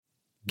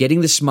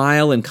Getting the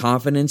smile and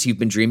confidence you've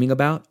been dreaming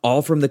about,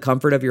 all from the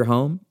comfort of your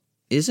home,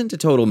 isn't a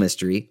total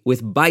mystery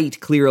with Byte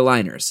clear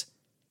aligners.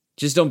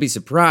 Just don't be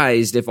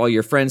surprised if all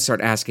your friends start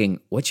asking,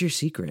 "What's your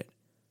secret?"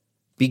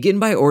 Begin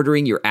by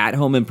ordering your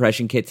at-home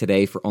impression kit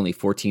today for only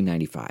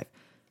 $14.95.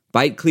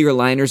 Byte clear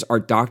aligners are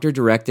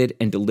doctor-directed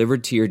and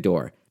delivered to your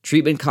door.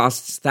 Treatment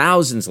costs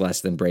thousands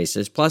less than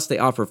braces, plus they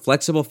offer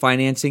flexible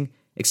financing,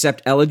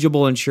 accept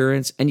eligible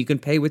insurance, and you can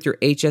pay with your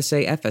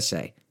HSA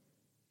FSA.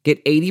 Get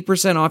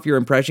 80% off your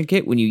impression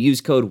kit when you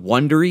use code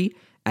WONDERY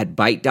at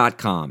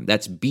Byte.com.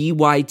 That's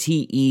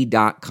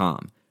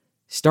BYTE.com.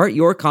 Start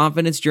your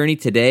confidence journey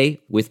today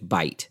with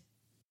Byte.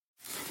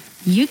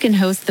 You can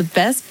host the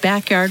best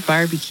backyard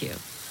barbecue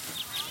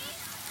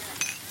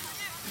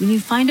when you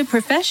find a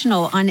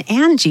professional on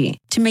Angie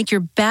to make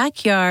your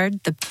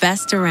backyard the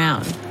best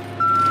around.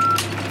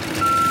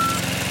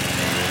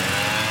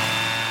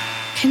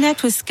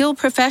 Connect with skilled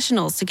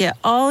professionals to get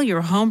all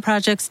your home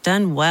projects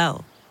done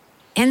well.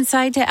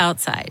 Inside to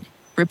outside,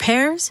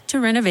 repairs to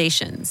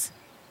renovations.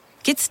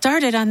 Get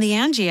started on the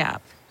Angie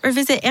app or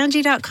visit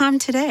Angie.com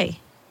today.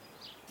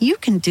 You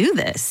can do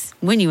this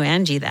when you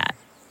Angie that.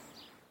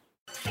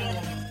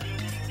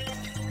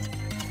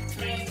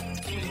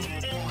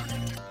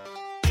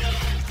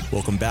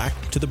 Welcome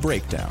back to The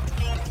Breakdown,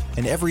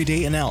 an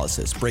everyday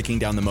analysis breaking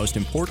down the most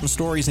important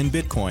stories in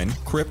Bitcoin,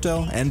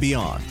 crypto, and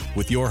beyond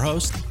with your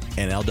host,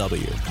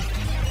 NLW.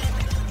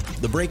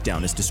 The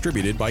Breakdown is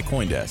distributed by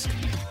CoinDesk.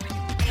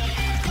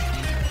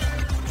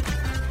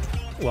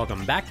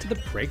 Welcome back to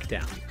The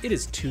Breakdown. It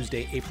is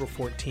Tuesday, April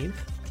 14th.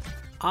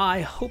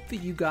 I hope that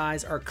you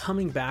guys are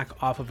coming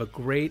back off of a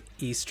great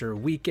Easter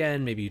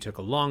weekend. Maybe you took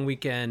a long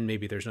weekend.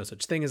 Maybe there's no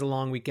such thing as a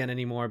long weekend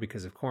anymore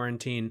because of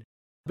quarantine.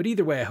 But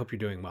either way, I hope you're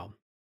doing well.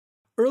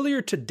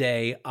 Earlier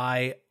today,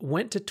 I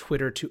went to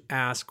Twitter to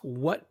ask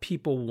what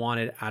people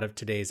wanted out of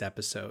today's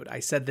episode. I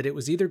said that it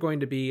was either going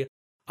to be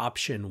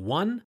option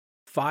 1,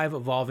 5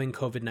 evolving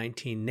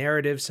COVID-19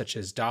 narratives such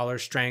as dollar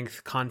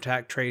strength,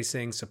 contact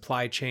tracing,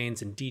 supply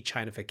chains, and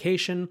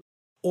de-Chinification,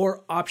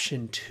 or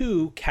option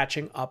 2,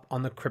 catching up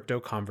on the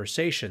crypto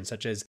conversation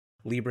such as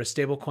Libra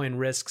stablecoin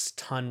risks,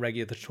 ton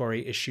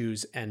regulatory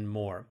issues, and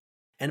more.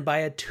 And by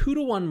a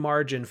 2-to-1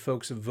 margin,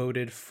 folks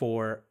voted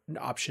for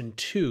option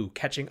 2,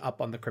 catching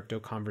up on the crypto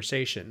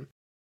conversation.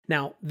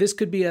 Now, this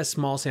could be a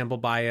small sample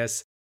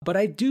bias, but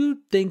I do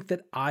think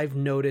that I've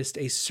noticed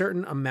a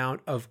certain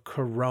amount of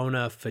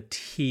corona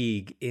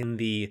fatigue in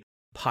the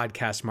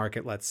podcast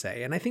market, let's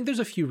say. And I think there's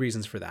a few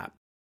reasons for that.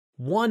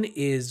 One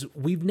is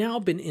we've now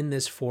been in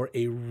this for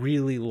a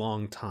really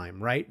long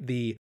time, right?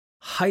 The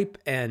hype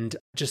and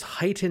just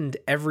heightened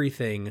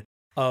everything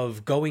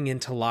of going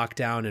into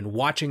lockdown and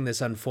watching this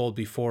unfold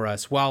before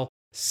us, while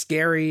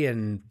scary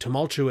and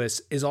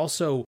tumultuous, is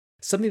also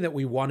something that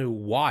we want to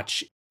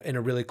watch in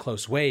a really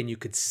close way. And you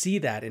could see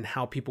that in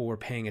how people were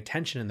paying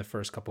attention in the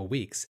first couple of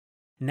weeks.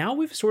 Now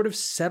we've sort of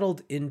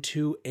settled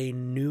into a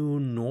new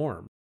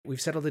norm.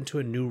 We've settled into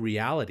a new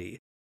reality.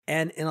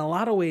 And in a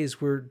lot of ways,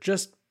 we're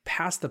just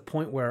past the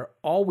point where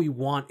all we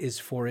want is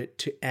for it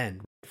to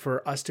end,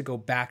 for us to go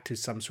back to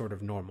some sort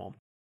of normal.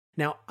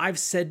 Now, I've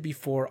said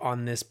before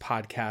on this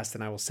podcast,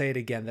 and I will say it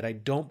again, that I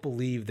don't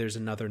believe there's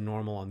another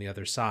normal on the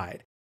other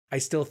side. I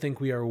still think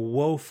we are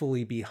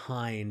woefully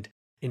behind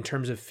in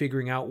terms of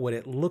figuring out what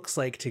it looks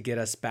like to get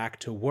us back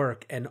to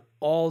work, and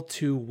all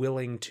too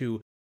willing to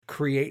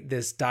create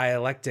this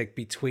dialectic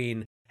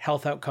between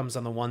health outcomes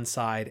on the one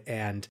side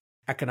and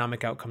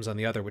economic outcomes on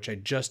the other, which I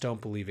just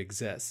don't believe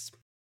exists.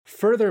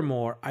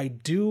 Furthermore, I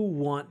do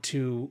want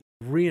to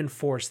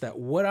reinforce that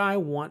what I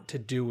want to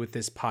do with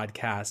this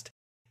podcast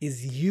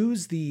is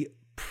use the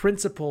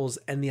principles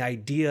and the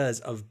ideas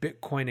of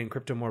Bitcoin and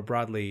crypto more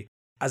broadly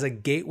as a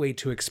gateway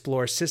to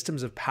explore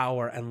systems of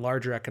power and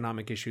larger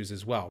economic issues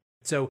as well.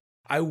 So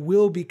I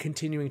will be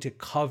continuing to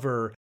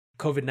cover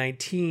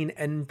COVID-19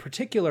 and in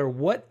particular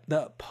what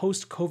the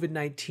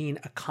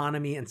post-COVID-19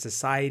 economy and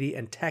society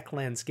and tech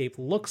landscape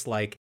looks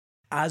like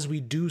as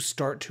we do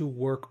start to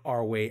work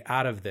our way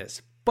out of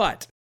this.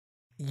 But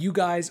you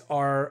guys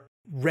are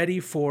ready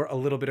for a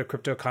little bit of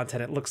crypto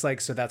content, it looks like,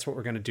 so that's what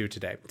we're going to do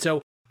today.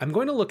 So I'm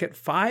going to look at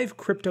 5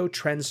 crypto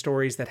trend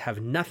stories that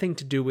have nothing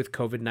to do with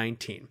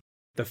COVID-19.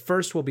 The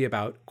first will be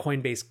about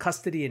Coinbase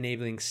custody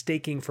enabling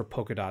staking for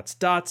Polkadot's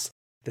dots.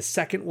 The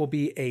second will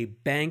be a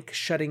bank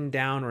shutting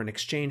down or an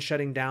exchange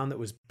shutting down that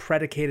was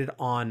predicated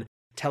on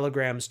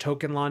Telegram's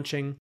token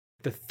launching.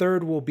 The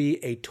third will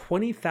be a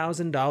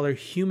 $20,000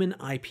 human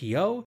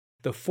IPO.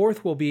 The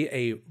fourth will be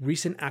a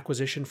recent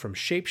acquisition from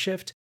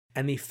Shapeshift.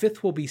 And the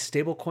fifth will be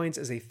stablecoins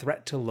as a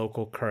threat to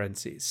local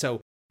currencies.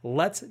 So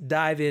let's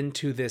dive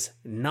into this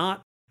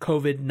not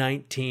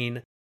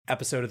COVID-19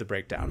 episode of The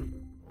Breakdown.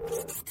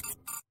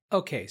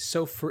 Okay,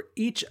 so for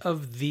each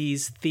of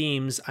these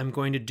themes, I'm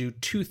going to do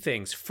 2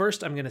 things.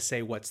 First, I'm going to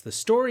say what's the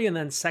story, and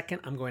then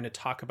second, I'm going to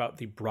talk about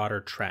the broader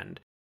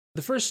trend.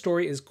 The first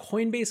story is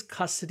Coinbase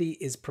Custody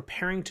is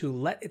preparing to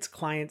let its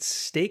clients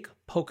stake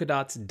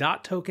Polkadot's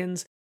DOT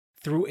tokens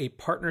through a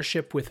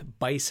partnership with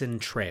Bison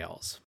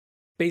Trails.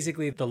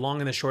 Basically, the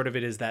long and the short of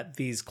it is that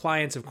these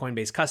clients of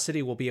Coinbase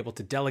custody will be able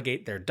to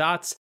delegate their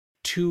dots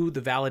to the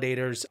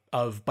validators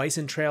of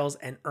Bison Trails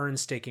and earn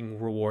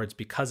staking rewards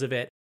because of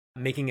it,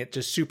 making it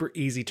just super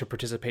easy to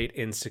participate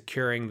in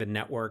securing the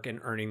network and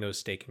earning those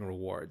staking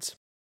rewards.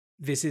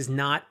 This is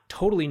not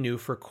totally new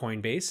for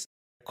Coinbase.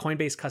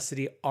 Coinbase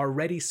custody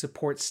already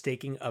supports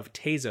staking of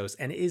Tezos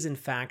and is in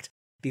fact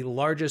the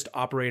largest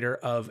operator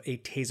of a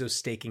Tezos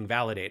staking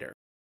validator.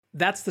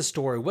 That's the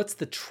story. What's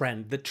the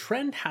trend? The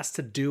trend has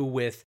to do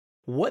with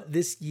what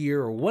this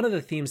year, or one of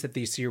the themes that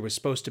this year was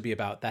supposed to be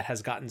about that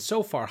has gotten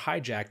so far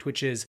hijacked,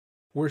 which is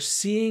we're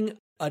seeing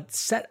a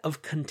set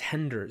of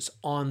contenders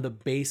on the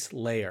base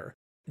layer.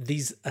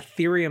 These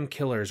Ethereum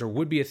killers or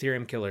would-be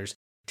Ethereum killers.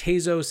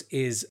 Tezos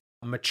is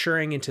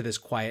maturing into this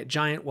quiet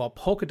giant while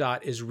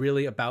Polkadot is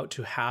really about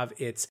to have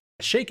its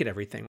shake at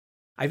everything.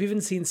 I've even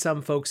seen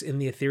some folks in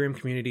the Ethereum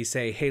community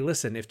say, hey,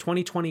 listen, if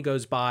 2020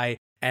 goes by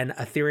and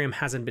Ethereum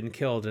hasn't been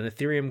killed, an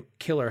Ethereum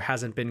killer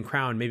hasn't been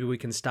crowned, maybe we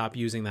can stop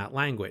using that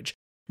language.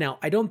 Now,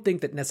 I don't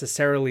think that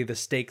necessarily the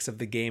stakes of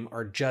the game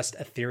are just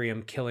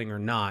Ethereum killing or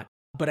not,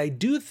 but I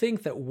do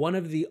think that one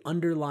of the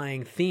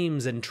underlying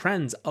themes and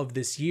trends of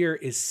this year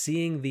is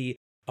seeing the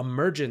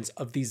emergence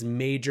of these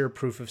major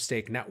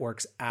proof-of-stake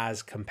networks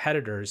as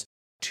competitors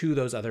to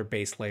those other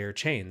base layer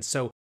chains.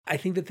 So I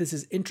think that this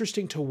is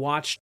interesting to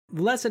watch,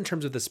 less in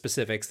terms of the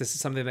specifics. This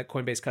is something that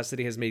Coinbase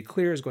Custody has made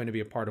clear is going to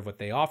be a part of what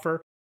they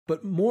offer,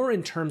 but more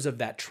in terms of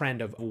that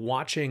trend of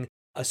watching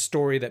a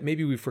story that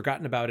maybe we've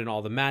forgotten about in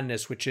all the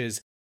madness, which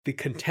is the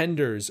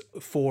contenders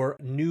for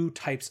new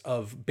types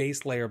of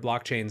base layer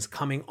blockchains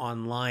coming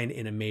online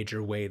in a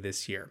major way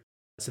this year.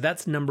 So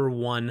that's number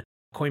one.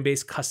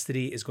 Coinbase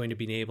Custody is going to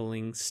be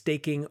enabling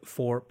staking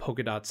for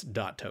Polkadot's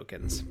DOT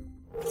tokens.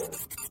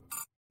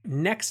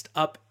 Next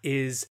up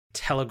is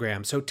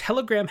Telegram. So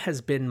Telegram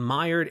has been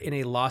mired in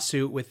a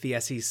lawsuit with the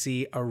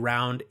SEC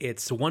around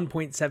its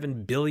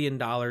 $1.7 billion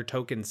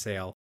token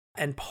sale.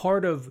 And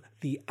part of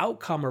the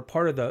outcome or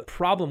part of the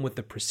problem with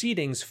the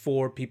proceedings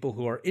for people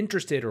who are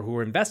interested or who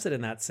are invested in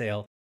that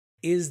sale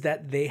is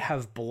that they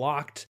have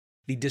blocked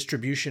the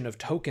distribution of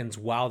tokens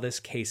while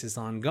this case is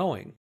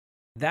ongoing.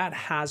 That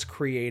has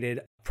created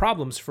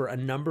problems for a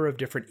number of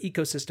different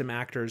ecosystem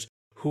actors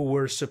who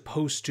were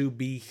supposed to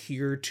be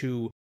here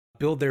to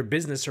build their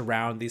business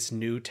around this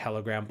new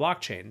Telegram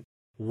blockchain.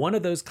 One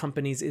of those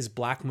companies is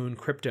Black Moon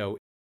Crypto.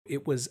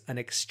 It was an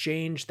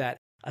exchange that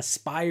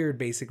aspired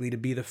basically to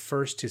be the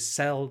first to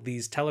sell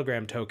these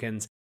Telegram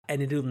tokens,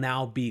 and it'll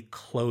now be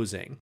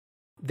closing.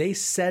 They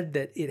said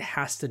that it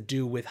has to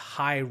do with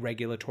high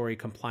regulatory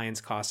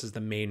compliance costs as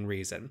the main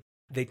reason.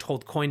 They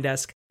told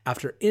CoinDesk,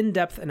 after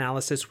in-depth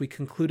analysis, we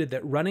concluded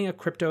that running a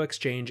crypto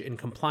exchange in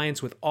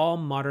compliance with all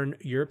modern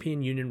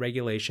European Union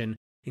regulation,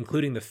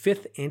 including the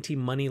 5th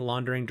Anti-Money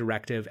Laundering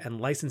Directive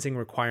and licensing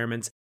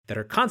requirements that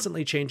are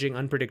constantly changing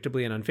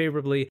unpredictably and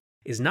unfavorably,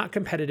 is not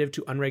competitive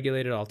to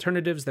unregulated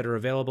alternatives that are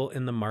available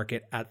in the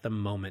market at the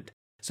moment.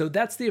 So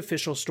that's the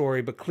official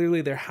story, but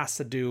clearly there has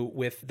to do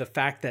with the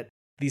fact that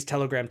these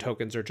Telegram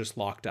tokens are just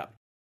locked up.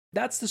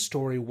 That's the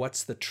story.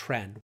 What's the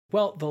trend?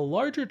 Well, the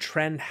larger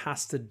trend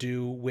has to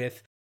do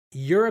with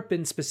Europe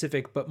in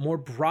specific, but more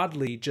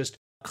broadly, just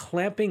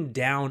clamping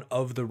down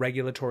of the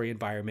regulatory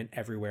environment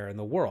everywhere in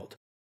the world.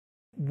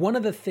 One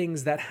of the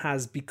things that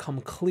has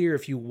become clear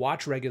if you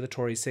watch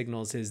regulatory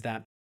signals is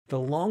that the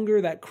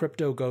longer that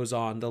crypto goes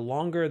on, the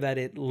longer that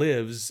it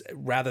lives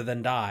rather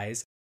than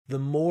dies, the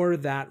more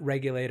that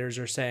regulators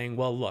are saying,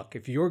 well, look,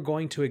 if you're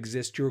going to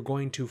exist, you're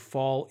going to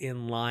fall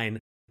in line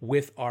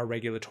with our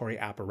regulatory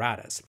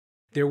apparatus.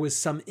 There was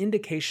some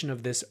indication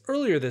of this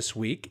earlier this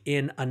week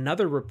in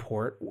another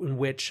report in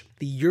which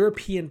the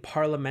European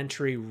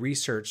Parliamentary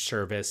Research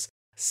Service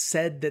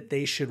said that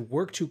they should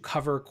work to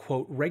cover,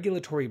 quote,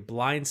 regulatory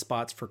blind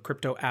spots for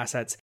crypto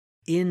assets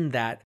in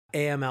that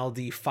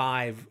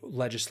AMLD5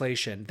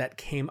 legislation that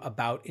came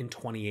about in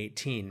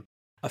 2018.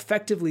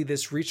 Effectively,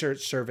 this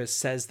research service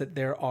says that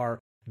there are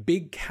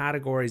big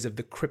categories of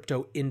the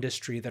crypto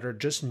industry that are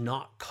just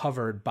not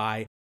covered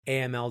by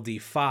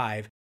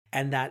AMLD5,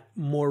 and that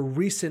more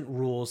recent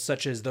rules,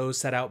 such as those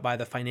set out by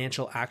the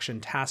Financial Action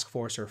Task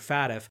Force, or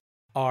FATF,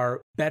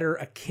 are better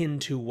akin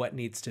to what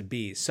needs to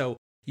be. So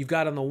you've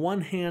got, on the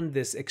one hand,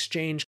 this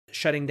exchange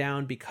shutting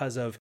down because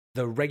of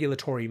the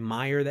regulatory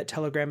mire that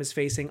Telegram is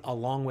facing,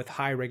 along with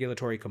high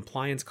regulatory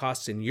compliance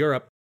costs in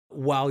Europe,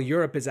 while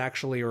Europe is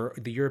actually, or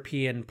the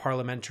European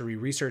Parliamentary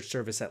Research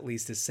Service at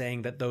least, is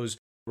saying that those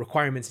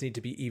requirements need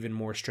to be even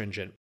more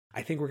stringent.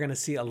 I think we're going to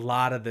see a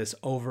lot of this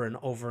over and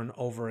over and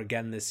over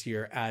again this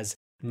year as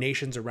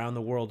nations around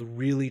the world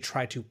really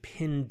try to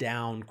pin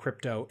down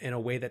crypto in a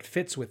way that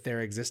fits with their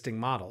existing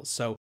models.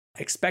 So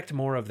expect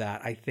more of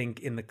that, I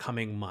think, in the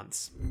coming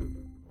months.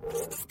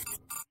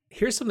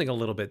 Here's something a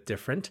little bit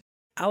different.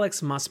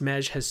 Alex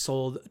Masmej has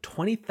sold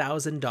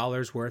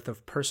 $20,000 worth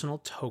of personal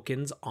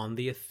tokens on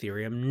the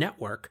Ethereum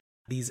network.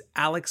 These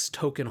Alex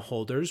token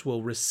holders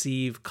will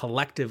receive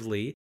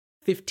collectively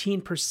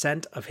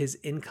 15% of his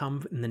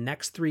income in the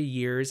next 3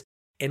 years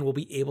and will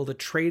be able to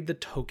trade the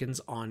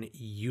tokens on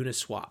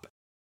Uniswap.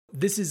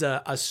 this is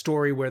a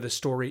story where the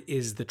story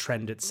is the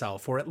trend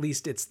itself, or at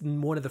least it's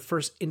one of the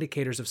first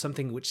indicators of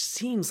something which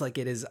seems like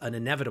it is an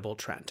inevitable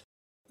trend.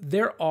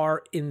 There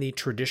are, in the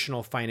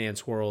traditional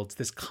finance worlds,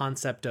 this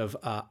concept of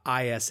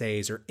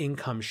ISAs or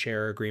income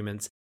share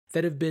agreements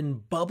that have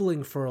been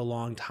bubbling for a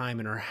long time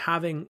and are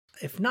having,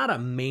 if not a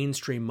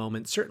mainstream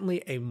moment,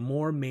 certainly a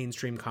more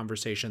mainstream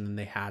conversation than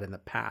they had in the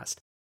past.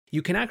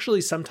 You can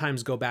actually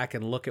sometimes go back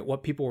and look at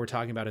what people were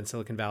talking about in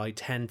Silicon Valley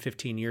 10,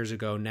 15 years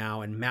ago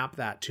now and map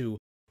that to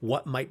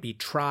what might be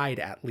tried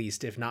at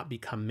least, if not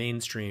become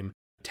mainstream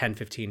 10,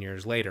 15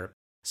 years later.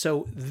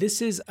 So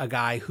this is a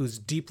guy who's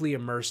deeply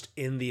immersed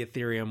in the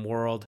Ethereum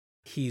world.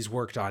 He's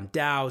worked on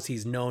DAOs.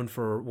 He's known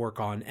for work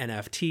on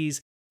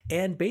NFTs.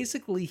 And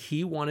basically,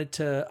 he wanted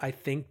to, I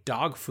think,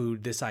 dog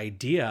food this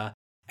idea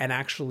and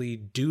actually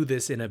do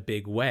this in a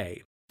big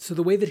way. So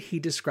the way that he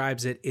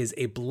describes it is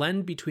a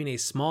blend between a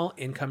small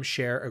income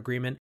share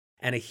agreement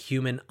and a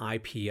human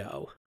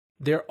IPO.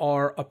 There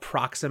are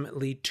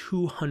approximately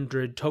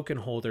 200 token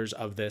holders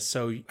of this.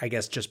 So I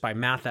guess just by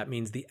math, that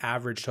means the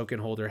average token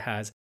holder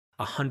has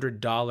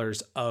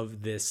 $100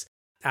 of this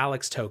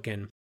Alex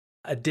token.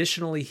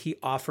 Additionally, he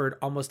offered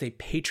almost a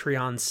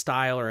Patreon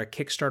style or a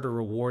Kickstarter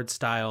reward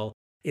style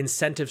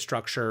incentive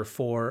structure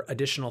for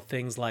additional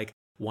things like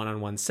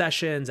one-on-one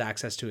sessions,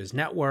 access to his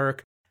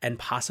network, and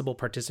possible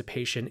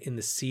participation in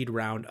the seed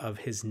round of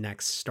his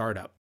next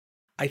startup.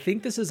 I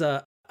think this is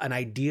an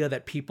idea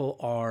that people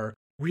are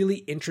really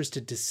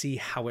interested to see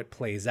how it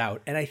plays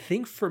out. And I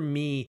think for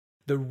me,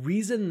 the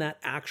reason that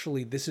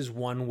actually this is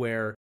one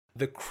where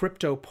the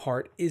crypto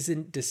part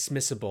isn't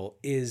dismissible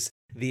is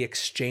the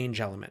exchange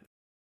element.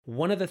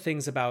 One of the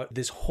things about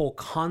this whole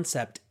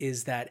concept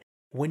is that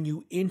when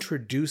you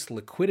introduce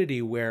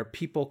liquidity where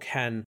people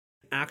can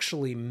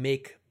actually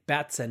make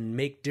bets and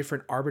make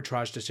different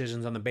arbitrage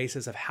decisions on the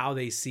basis of how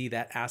they see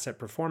that asset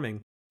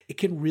performing, it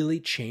can really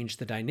change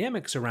the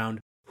dynamics around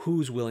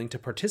who's willing to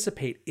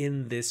participate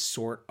in this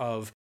sort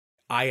of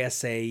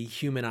ISA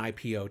human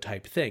IPO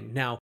type thing.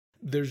 Now,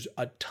 there's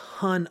a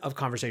ton of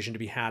conversation to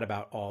be had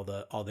about all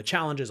the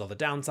challenges, all the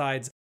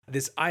downsides.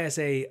 This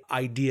ISA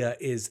idea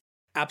is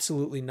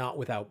absolutely not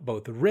without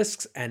both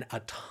risks and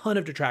a ton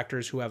of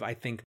detractors who have, I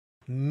think,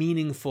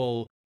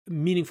 meaningful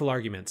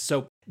arguments.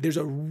 So there's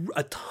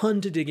a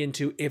ton to dig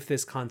into if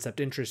this concept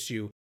interests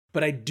you,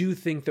 but I do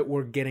think that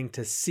we're getting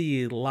to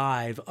see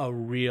live a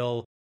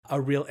real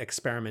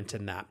experiment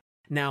in that.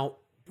 Now,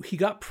 he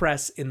got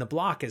press in the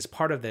block as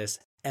part of this,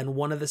 and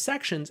one of the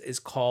sections is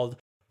called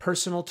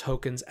Personal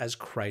Tokens as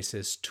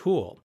Crisis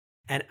Tool.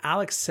 And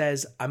Alex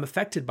says, I'm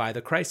affected by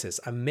the crisis.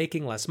 I'm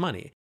making less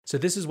money. So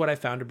this is what I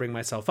found to bring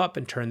myself up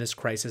and turn this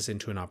crisis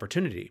into an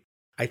opportunity.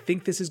 I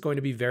think this is going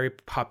to be very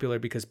popular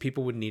because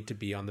people would need to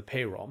be on the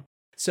payroll.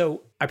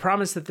 So I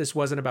promised that this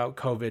wasn't about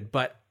COVID,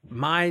 but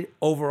my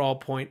overall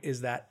point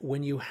is that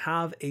when you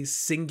have a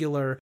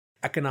singular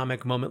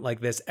economic moment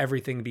like this,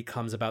 everything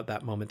becomes about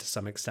that moment to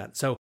some extent.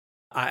 So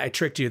I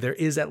tricked you. There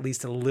is at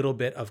least a little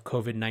bit of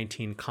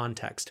COVID-19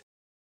 context.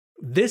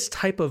 This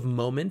type of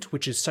moment,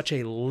 which is such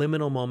a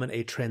liminal moment,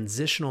 a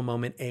transitional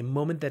moment, a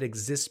moment that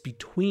exists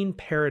between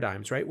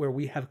paradigms, right, where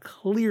we have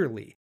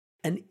clearly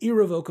and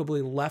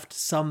irrevocably left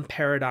some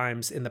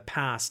paradigms in the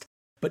past,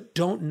 but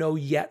don't know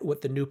yet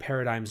what the new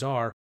paradigms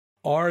are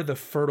the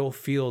fertile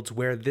fields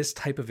where this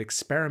type of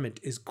experiment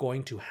is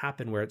going to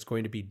happen, where it's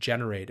going to be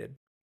generated.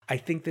 I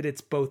think that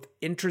it's both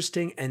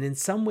interesting and in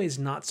some ways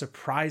not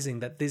surprising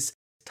that this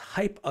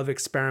type of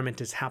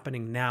experiment is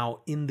happening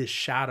now in the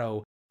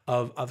shadow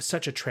of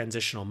such a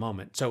transitional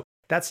moment. So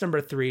that's number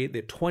 3,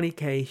 the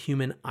 20K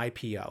human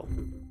IPO.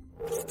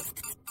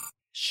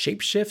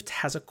 Shapeshift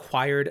has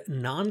acquired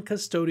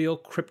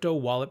non-custodial crypto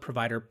wallet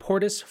provider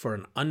Portis for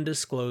an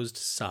undisclosed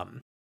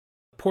sum.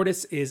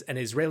 Portis is an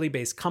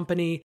Israeli-based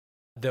company.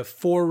 The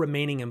 4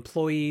 remaining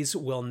employees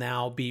will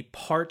now be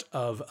part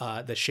of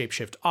the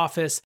Shapeshift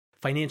office.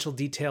 Financial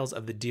details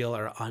of the deal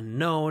are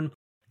unknown.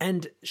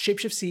 And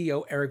Shapeshift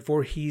CEO Eric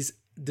Voorhees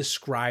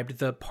described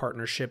the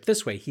partnership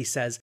this way. He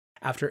says,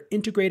 after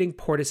integrating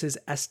Portis's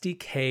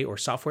SDK or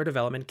software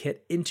development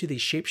kit into the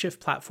Shapeshift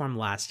platform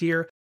last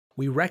year,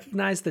 we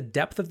recognized the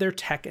depth of their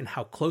tech and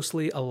how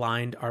closely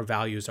aligned our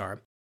values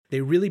are. They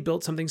really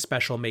built something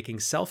special, making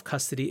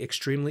self-custody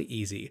extremely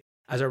easy.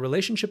 As our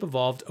relationship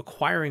evolved,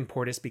 acquiring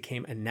Portis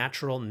became a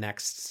natural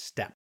next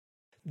step.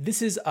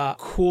 This is a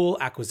cool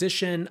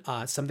acquisition,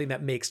 something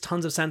that makes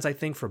tons of sense, I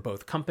think, for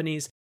both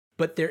companies.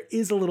 But there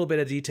is a little bit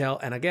of detail.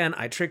 And again,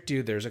 I tricked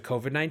you. There's a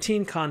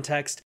COVID-19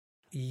 context.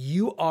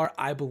 You are,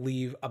 I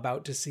believe,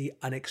 about to see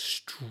an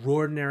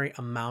extraordinary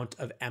amount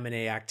of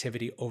M&A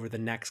activity over the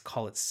next,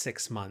 call it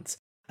 6 months,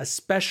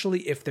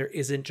 especially if there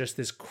isn't just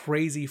this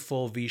crazy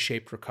full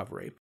V-shaped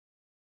recovery.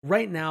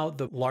 Right now,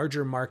 the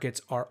larger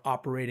markets are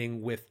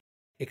operating with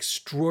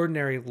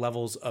extraordinary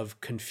levels of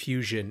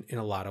confusion in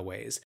a lot of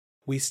ways.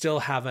 We still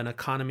have an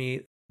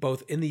economy,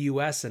 both in the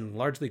US and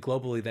largely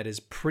globally, that is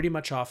pretty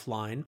much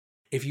offline.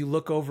 If you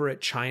look over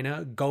at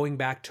China, going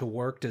back to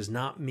work does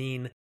not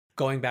mean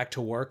going back to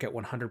work at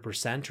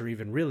 100% or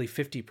even really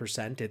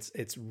 50%.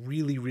 It's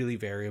really, really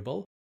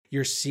variable.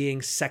 You're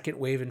seeing second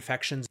wave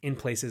infections in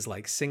places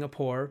like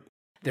Singapore.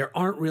 There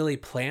aren't really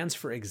plans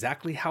for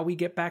exactly how we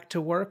get back to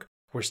work.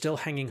 We're still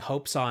hanging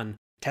hopes on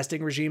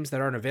testing regimes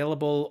that aren't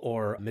available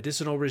or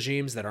medicinal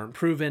regimes that aren't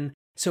proven.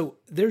 So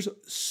there's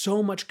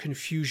so much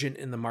confusion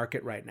in the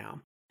market right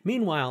now.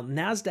 Meanwhile,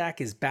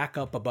 NASDAQ is back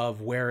up above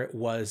where it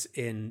was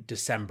in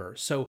December.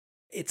 So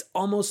it's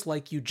almost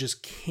like you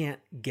just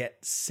can't get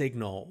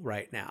signal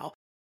right now.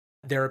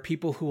 There are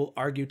people who will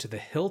argue to the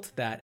hilt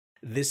that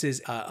this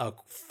is a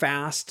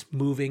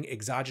fast-moving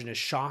exogenous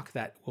shock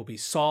that will be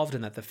solved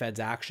and that the Fed's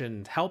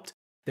action helped.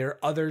 There are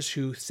others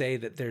who say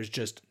that there's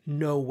just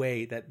no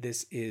way that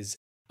this is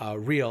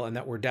real and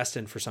that we're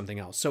destined for something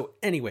else. So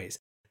anyways,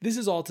 this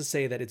is all to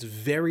say that it's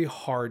very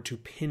hard to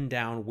pin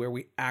down where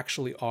we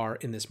actually are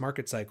in this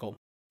market cycle.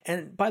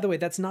 And by the way,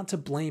 that's not to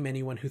blame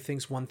anyone who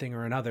thinks one thing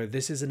or another.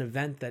 This is an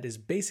event that is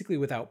basically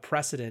without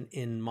precedent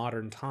in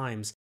modern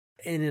times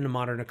and in a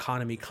modern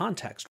economy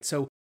context.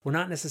 So we're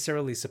not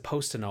necessarily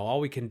supposed to know. All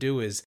we can do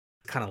is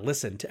kind of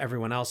listen to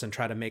everyone else and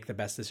try to make the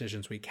best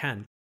decisions we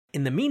can.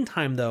 In the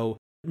meantime, though,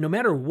 no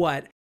matter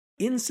what,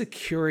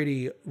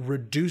 insecurity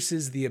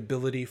reduces the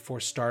ability for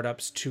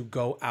startups to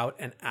go out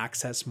and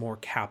access more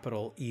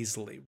capital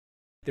easily.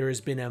 There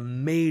has been a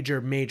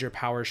major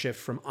power shift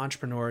from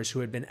entrepreneurs who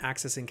had been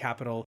accessing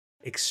capital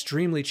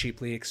extremely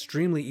cheaply,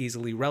 extremely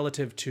easily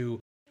relative to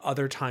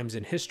other times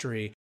in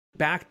history,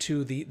 back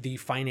to the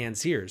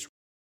financiers.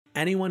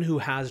 Anyone who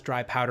has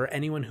dry powder,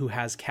 anyone who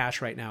has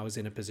cash right now is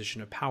in a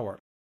position of power.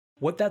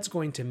 What that's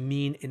going to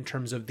mean in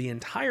terms of the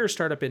entire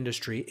startup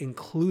industry,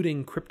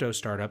 including crypto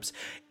startups,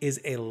 is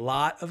a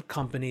lot of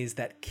companies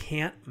that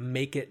can't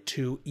make it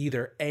to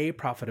either A,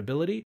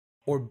 profitability,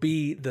 or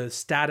B, the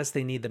status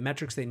they need, the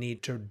metrics they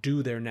need to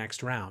do their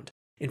next round.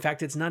 In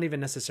fact, it's not even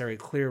necessarily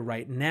clear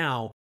right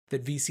now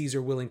that VCs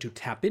are willing to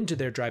tap into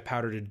their dry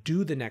powder to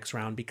do the next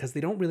round because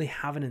they don't really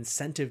have an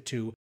incentive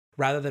to,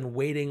 rather than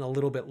waiting a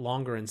little bit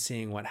longer and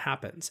seeing what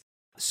happens.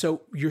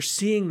 So you're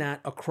seeing that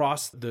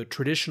across the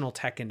traditional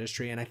tech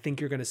industry, and I think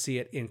you're going to see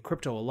it in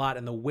crypto a lot.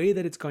 And the way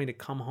that it's going to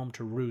come home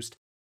to roost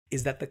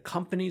is that the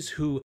companies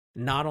who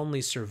not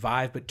only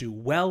survive but do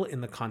well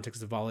in the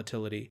context of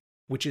volatility,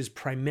 which is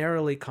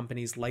primarily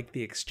companies like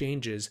the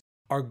exchanges,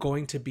 are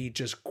going to be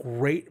just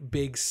great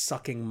big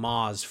sucking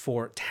maws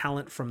for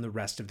talent from the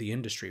rest of the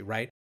industry,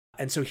 right?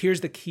 And so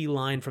here's the key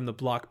line from the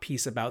Block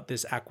piece about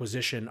this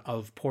acquisition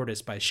of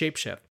Portis by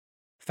Shapeshift.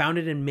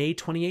 Founded in May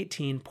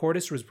 2018,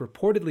 Portis was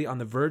reportedly on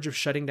the verge of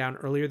shutting down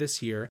earlier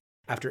this year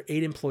after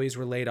 8 employees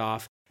were laid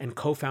off and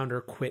co-founder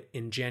quit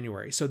in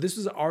January. So this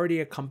was already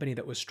a company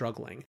that was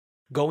struggling.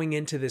 Going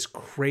into this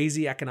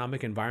crazy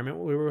economic environment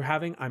we were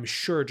having, I'm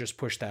sure just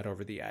pushed that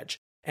over the edge.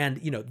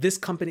 And, this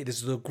company,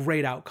 this is a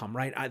great outcome,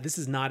 right? This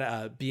is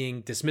not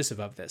being dismissive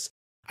of this.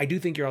 I do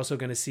think you're also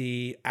going to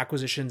see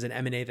acquisitions and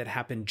M&A that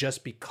happen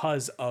just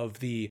because of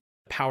the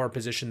power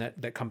position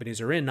that companies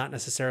are in, not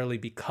necessarily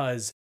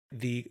because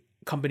the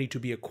company to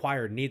be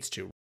acquired needs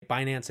to.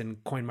 Binance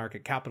and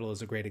CoinMarketCapital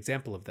is a great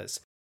example of this.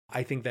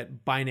 I think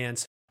that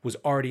Binance was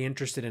already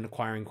interested in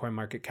acquiring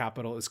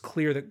CoinMarketCapital. It's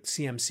clear that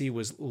CMC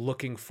was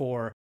looking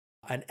for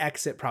an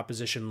exit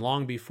proposition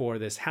long before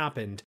this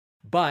happened.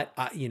 But,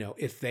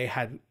 if they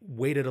had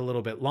waited a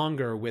little bit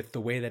longer with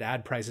the way that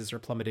ad prices are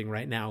plummeting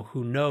right now,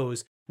 who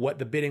knows what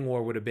the bidding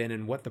war would have been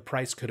and what the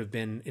price could have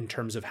been in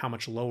terms of how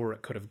much lower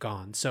it could have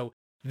gone. So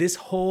this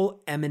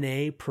whole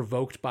M&A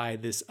provoked by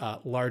this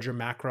larger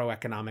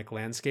macroeconomic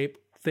landscape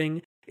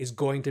thing is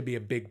going to be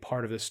a big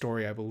part of the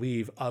story, I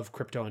believe, of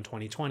crypto in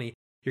 2020.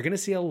 You're going to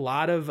see a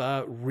lot of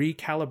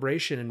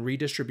recalibration and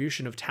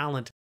redistribution of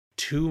talent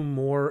to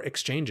more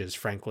exchanges,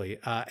 frankly,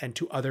 and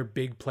to other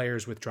big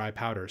players with dry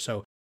powder.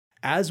 So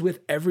as with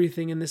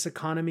everything in this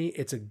economy,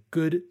 it's a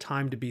good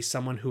time to be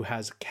someone who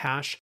has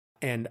cash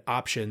and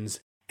options,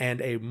 and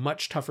a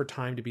much tougher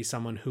time to be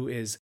someone who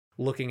is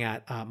looking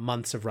at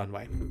months of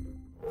runway.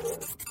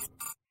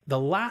 The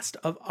last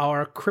of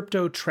our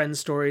crypto trend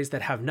stories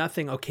that have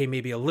nothing,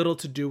 maybe a little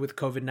to do with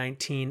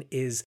COVID-19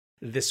 is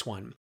this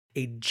one.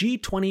 A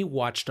G20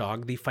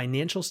 watchdog, the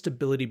Financial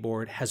Stability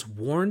Board, has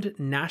warned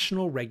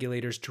national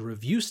regulators to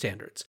review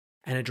standards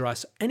and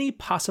address any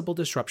possible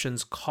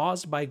disruptions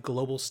caused by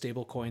global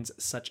stablecoins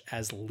such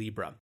as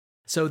Libra.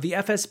 So the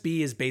FSB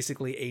is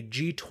basically a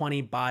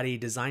G20 body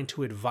designed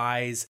to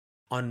advise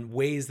on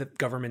ways that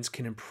governments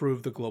can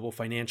improve the global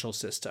financial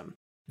system.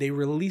 They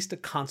released a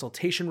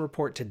consultation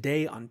report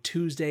today on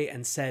Tuesday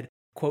and said,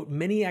 quote,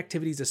 many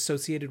activities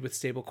associated with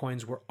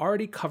stablecoins were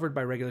already covered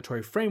by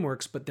regulatory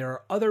frameworks, but there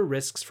are other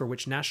risks for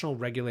which national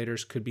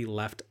regulators could be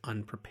left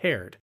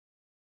unprepared.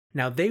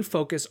 Now, they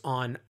focus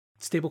on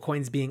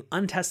stablecoins being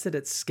untested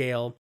at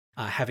scale,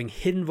 having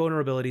hidden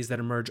vulnerabilities that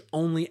emerge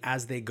only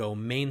as they go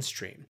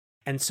mainstream.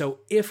 And so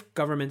if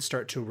governments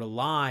start to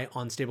rely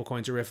on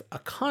stablecoins, or if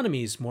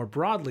economies more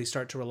broadly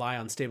start to rely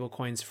on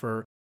stablecoins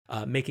for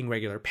making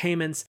regular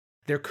payments,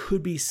 there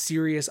could be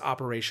serious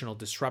operational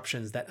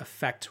disruptions that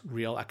affect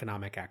real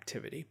economic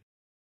activity.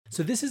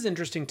 So this is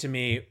interesting to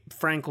me,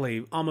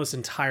 frankly, almost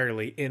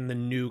entirely in the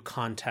new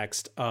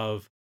context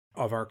of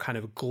our kind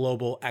of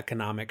global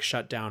economic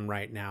shutdown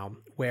right now,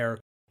 where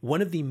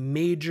one of the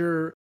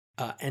major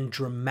and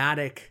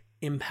dramatic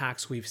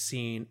impacts we've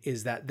seen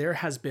is that there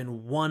has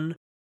been one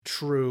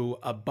true,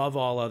 above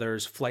all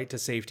others, flight to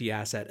safety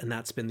asset, and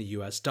that's been the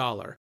US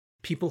dollar.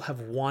 People have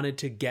wanted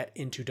to get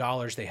into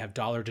dollars. They have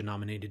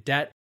dollar-denominated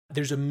debt.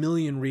 There's a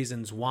million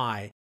reasons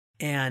why.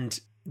 And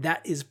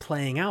that is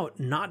playing out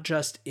not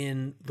just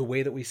in the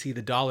way that we see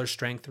the dollar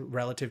strength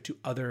relative to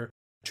other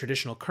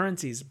traditional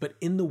currencies, but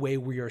in the way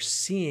we are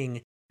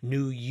seeing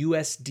new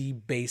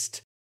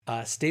USD-based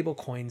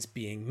stablecoins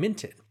being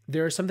minted.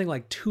 There are something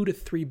like 2 to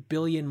 3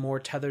 billion more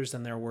tethers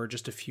than there were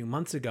just a few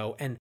months ago.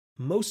 And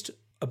most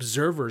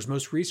observers,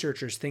 most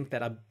researchers think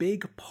that a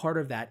big part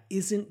of that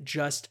isn't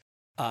just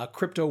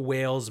crypto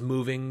whales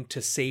moving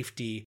to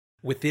safety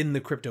within the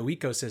crypto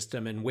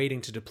ecosystem and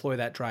waiting to deploy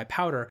that dry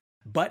powder,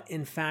 but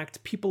in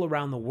fact, people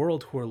around the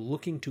world who are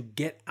looking to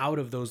get out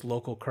of those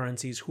local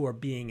currencies, who are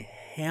being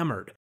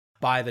hammered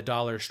by the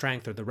dollar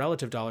strength or the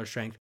relative dollar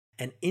strength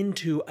and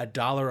into a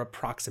dollar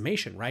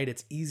approximation, right?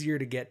 It's easier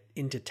to get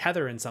into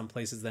Tether in some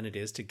places than it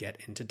is to get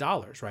into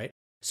dollars, right?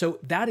 So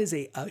that is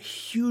a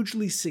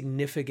hugely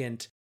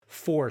significant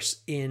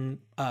force in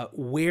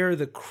where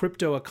the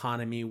crypto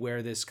economy,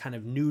 where this kind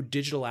of new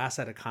digital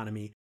asset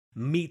economy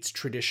meets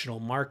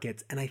traditional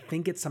markets. And I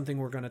think it's something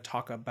we're going to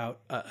talk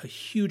about a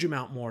huge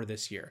amount more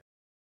this year.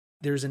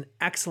 There's an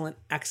excellent,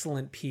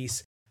 excellent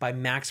piece by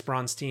Max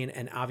Bronstein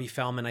and Avi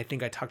Feldman, I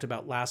think I talked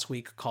about last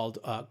week, called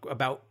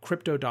about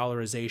crypto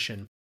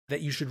dollarization,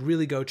 that you should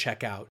really go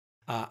check out.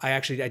 I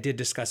did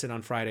discuss it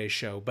on Friday's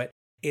show, but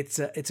it's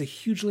a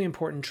hugely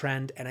important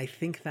trend. And I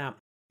think that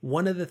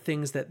one of the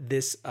things that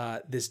this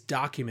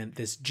document,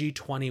 this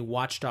G20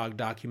 watchdog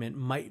document,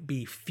 might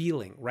be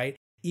feeling, right,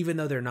 even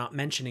though they're not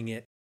mentioning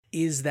it,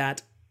 is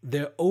that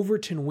the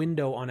Overton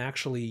window on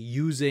actually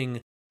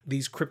using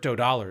these crypto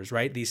dollars,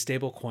 right, these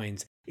stable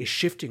coins, is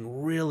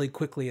shifting really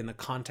quickly in the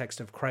context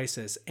of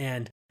crisis.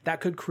 And that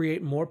could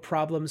create more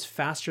problems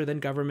faster than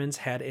governments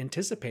had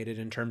anticipated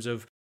in terms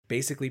of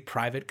basically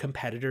private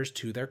competitors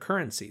to their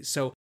currencies.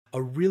 So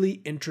a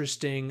really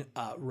interesting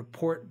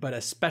report, but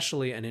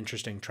especially an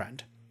interesting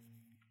trend.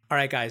 All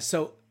right, guys.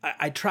 So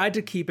I tried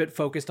to keep it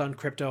focused on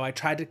crypto. I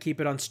tried to keep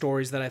it on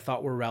stories that I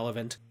thought were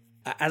relevant.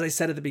 As I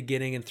said at the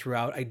beginning and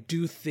throughout, I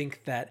do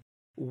think that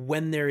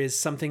when there is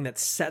something that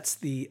sets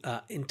the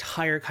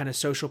entire kind of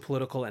social,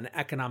 political, and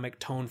economic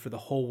tone for the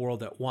whole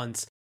world at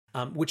once,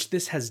 which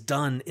this has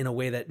done in a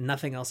way that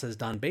nothing else has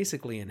done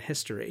basically in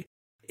history,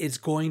 it's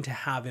going to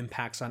have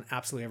impacts on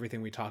absolutely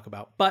everything we talk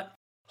about. But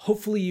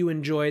hopefully you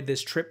enjoyed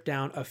this trip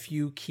down a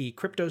few key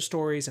crypto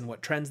stories and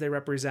what trends they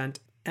represent.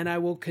 And I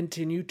will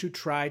continue to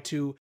try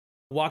to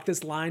walk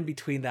this line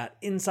between that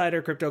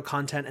insider crypto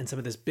content and some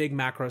of this big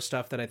macro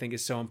stuff that I think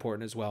is so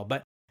important as well.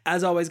 But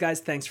as always, guys,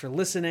 thanks for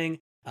listening.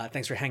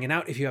 Thanks for hanging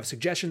out. If you have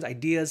suggestions,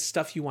 ideas,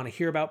 stuff you want to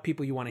hear about,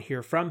 people you want to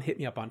hear from, hit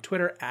me up on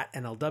Twitter at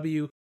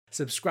NLW.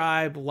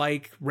 Subscribe,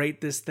 like,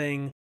 rate this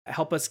thing.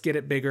 Help us get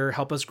it bigger.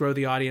 Help us grow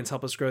the audience.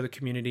 Help us grow the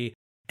community.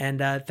 And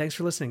thanks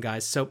for listening,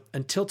 guys. So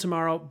until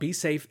tomorrow, be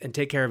safe and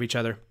take care of each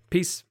other.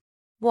 Peace.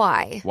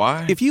 Why?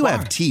 Why? If you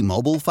have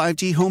T-Mobile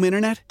 5G home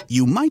internet,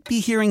 you might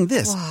be hearing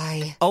this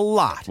Why? a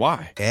lot.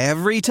 Why?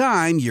 Every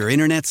time your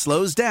internet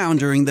slows down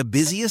during the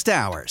busiest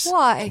hours.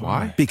 Why?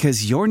 Why?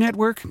 Because your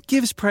network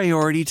gives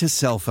priority to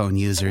cell phone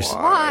users.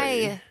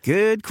 Why?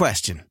 Good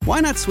question.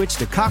 Why not switch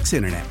to Cox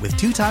Internet with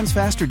 2 times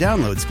faster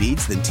download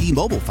speeds than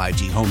T-Mobile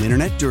 5G home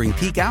internet during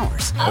peak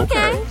hours?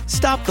 Okay.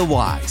 Stop the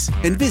whys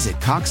and visit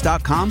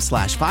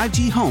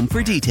cox.com/5G home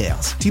for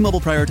details.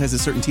 T-Mobile prioritizes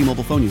certain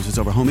T-Mobile phone users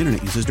over home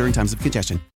internet users during times of congestion.